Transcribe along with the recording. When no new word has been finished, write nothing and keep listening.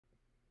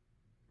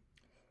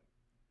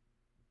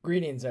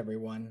Greetings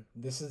everyone,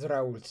 this is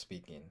Raul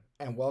speaking,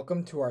 and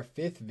welcome to our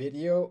 5th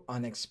video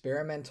on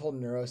experimental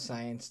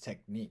neuroscience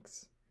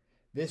techniques.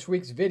 This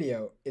week's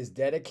video is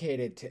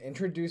dedicated to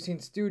introducing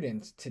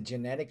students to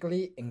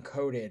genetically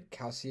encoded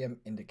calcium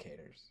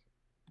indicators.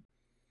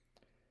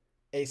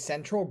 A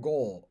central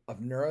goal of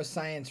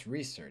neuroscience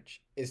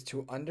research is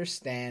to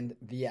understand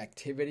the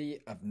activity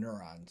of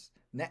neurons,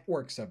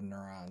 networks of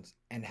neurons,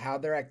 and how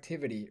their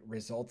activity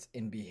results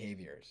in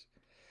behaviors.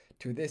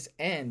 To this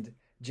end,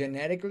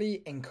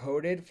 genetically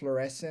encoded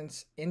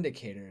fluorescence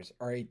indicators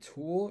are a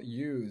tool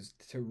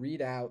used to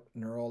read out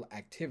neural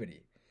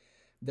activity.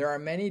 There are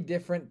many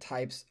different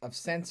types of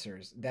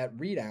sensors that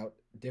read out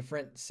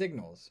different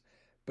signals,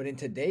 but in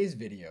today's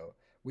video,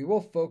 we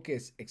will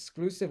focus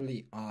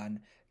exclusively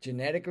on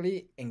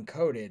genetically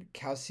encoded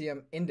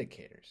calcium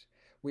indicators.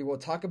 We will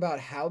talk about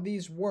how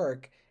these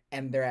work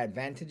and their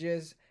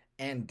advantages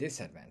and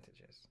disadvantages.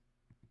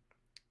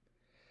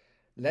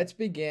 Let's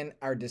begin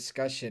our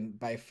discussion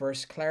by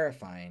first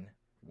clarifying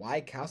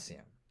why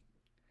calcium.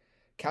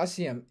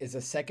 Calcium is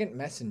a second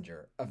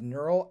messenger of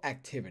neural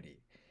activity.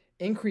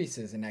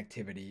 Increases in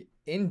activity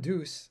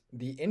induce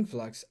the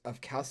influx of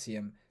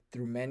calcium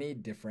through many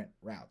different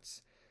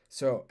routes.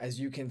 So, as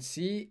you can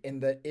see in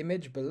the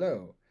image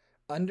below,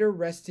 under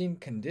resting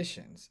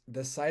conditions,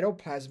 the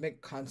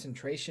cytoplasmic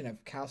concentration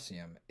of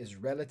calcium is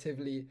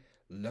relatively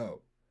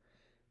low.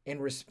 In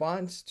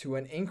response to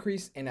an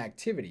increase in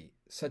activity,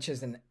 such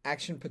as an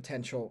action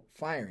potential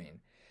firing,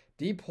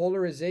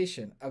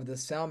 depolarization of the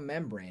cell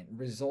membrane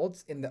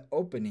results in the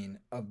opening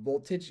of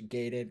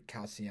voltage-gated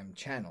calcium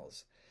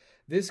channels.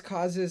 This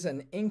causes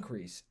an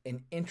increase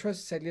in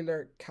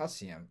intracellular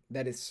calcium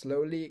that is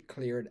slowly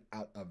cleared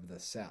out of the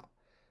cell.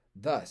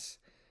 Thus,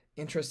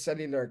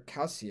 intracellular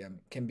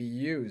calcium can be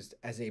used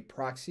as a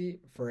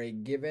proxy for a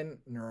given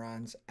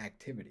neuron's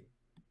activity.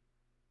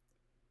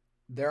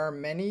 There are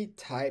many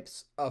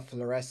types of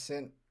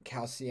fluorescent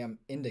calcium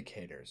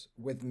indicators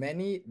with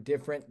many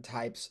different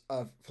types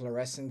of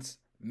fluorescence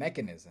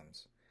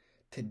mechanisms.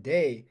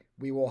 Today,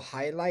 we will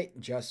highlight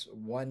just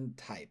one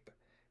type,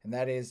 and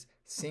that is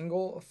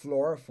single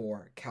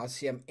fluorophore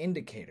calcium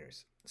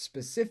indicators,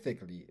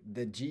 specifically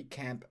the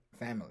GCAMP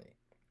family.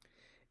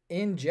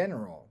 In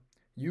general,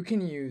 you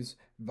can use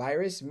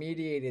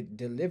virus-mediated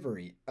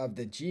delivery of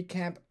the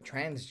GCAMP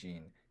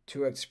transgene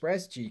to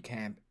express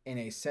GCAMP in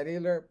a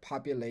cellular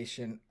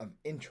population of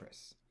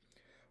interest.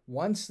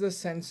 Once the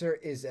sensor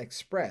is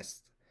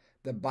expressed,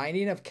 the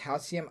binding of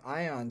calcium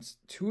ions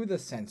to the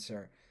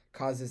sensor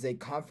causes a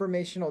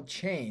conformational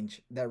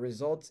change that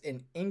results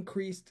in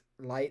increased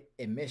light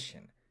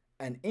emission,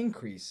 an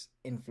increase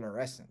in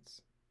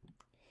fluorescence.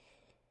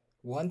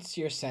 Once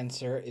your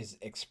sensor is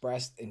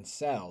expressed in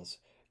cells,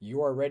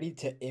 you are ready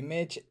to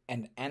image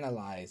and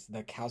analyze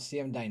the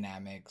calcium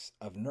dynamics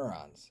of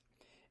neurons.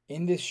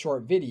 In this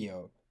short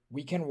video,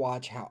 we can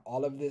watch how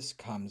all of this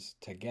comes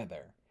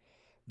together.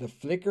 The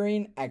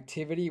flickering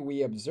activity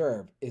we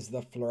observe is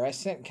the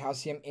fluorescent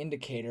calcium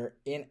indicator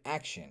in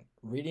action,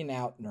 reading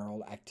out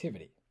neural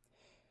activity.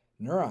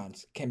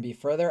 Neurons can be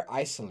further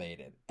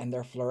isolated, and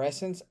their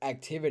fluorescence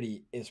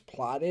activity is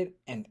plotted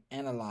and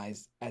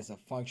analyzed as a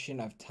function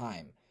of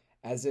time,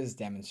 as is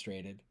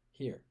demonstrated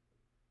here.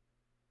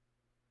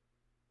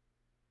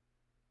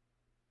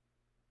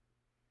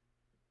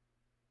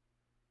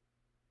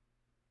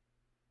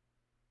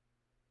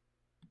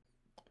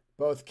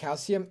 Both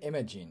calcium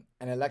imaging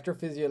and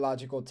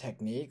electrophysiological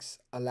techniques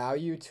allow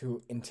you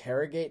to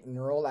interrogate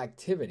neural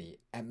activity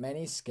at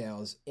many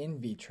scales in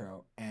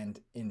vitro and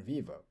in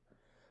vivo.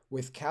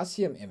 With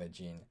calcium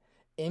imaging,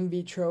 in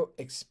vitro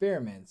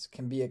experiments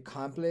can be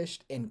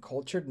accomplished in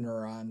cultured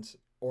neurons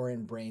or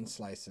in brain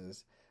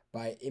slices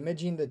by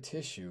imaging the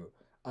tissue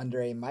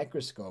under a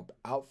microscope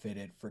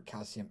outfitted for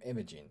calcium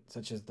imaging,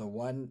 such as the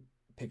one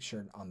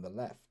pictured on the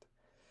left.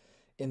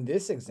 In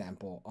this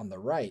example on the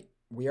right,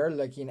 we are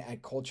looking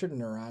at cultured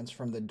neurons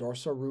from the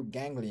dorsal root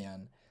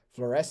ganglion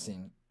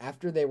fluorescing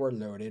after they were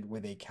loaded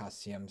with a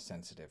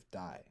calcium-sensitive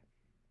dye.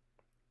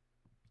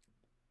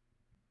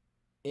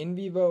 In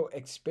vivo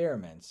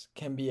experiments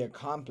can be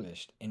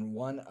accomplished in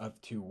one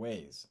of two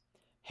ways.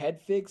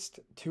 Head-fixed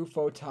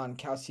 2-photon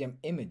calcium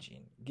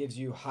imaging gives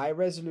you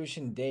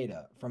high-resolution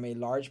data from a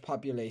large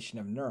population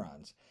of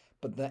neurons,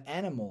 but the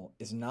animal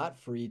is not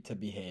free to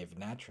behave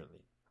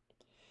naturally.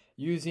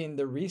 Using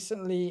the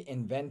recently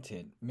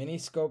invented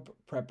miniscope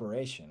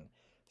preparation,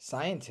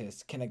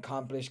 scientists can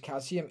accomplish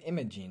calcium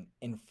imaging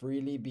in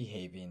freely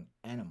behaving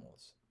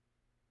animals.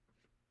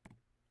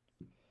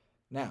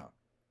 Now,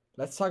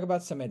 let's talk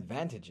about some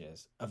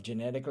advantages of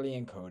genetically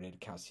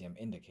encoded calcium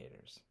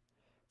indicators.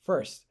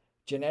 First,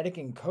 genetic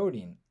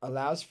encoding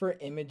allows for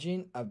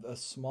imaging of a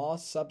small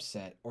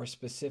subset or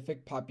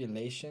specific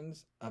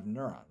populations of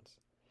neurons.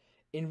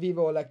 In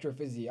vivo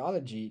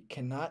electrophysiology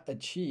cannot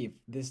achieve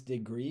this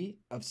degree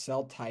of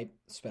cell type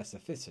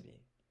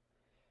specificity.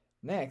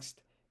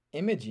 Next,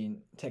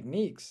 imaging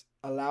techniques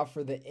allow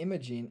for the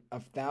imaging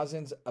of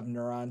thousands of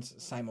neurons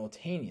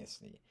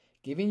simultaneously,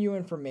 giving you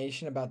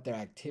information about their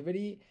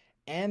activity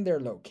and their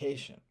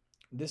location.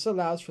 This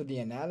allows for the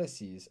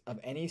analysis of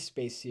any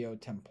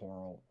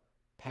spatiotemporal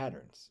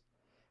patterns.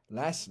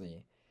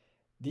 Lastly,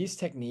 these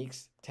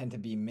techniques tend to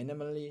be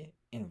minimally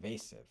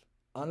invasive.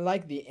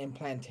 Unlike the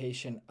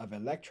implantation of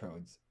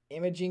electrodes,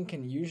 imaging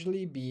can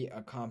usually be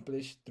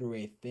accomplished through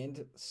a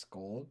thinned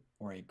skull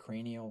or a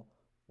cranial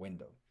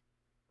window.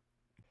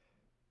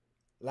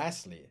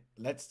 Lastly,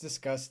 let's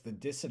discuss the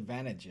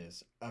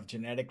disadvantages of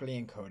genetically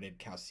encoded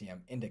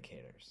calcium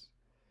indicators.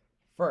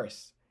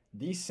 First,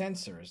 these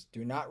sensors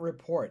do not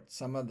report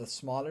some of the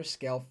smaller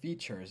scale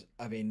features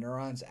of a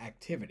neuron's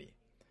activity.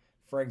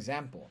 For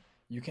example,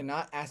 you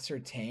cannot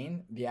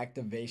ascertain the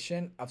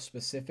activation of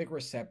specific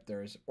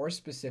receptors or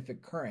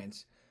specific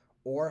currents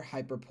or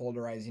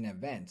hyperpolarizing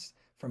events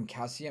from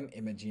calcium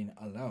imaging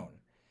alone.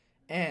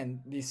 And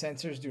these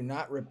sensors do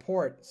not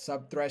report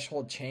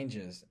subthreshold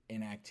changes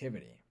in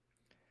activity.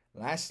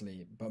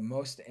 Lastly, but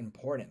most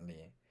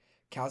importantly,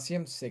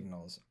 calcium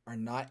signals are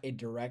not a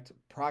direct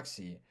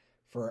proxy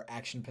for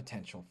action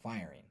potential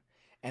firing.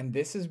 And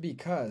this is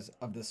because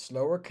of the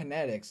slower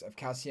kinetics of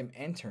calcium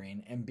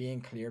entering and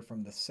being cleared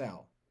from the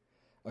cell.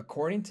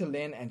 According to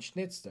Lin and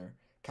Schnitzler,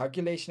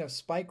 calculation of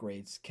spike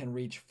rates can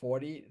reach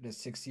 40 to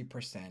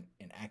 60%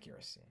 in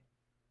accuracy.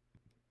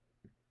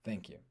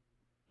 Thank you.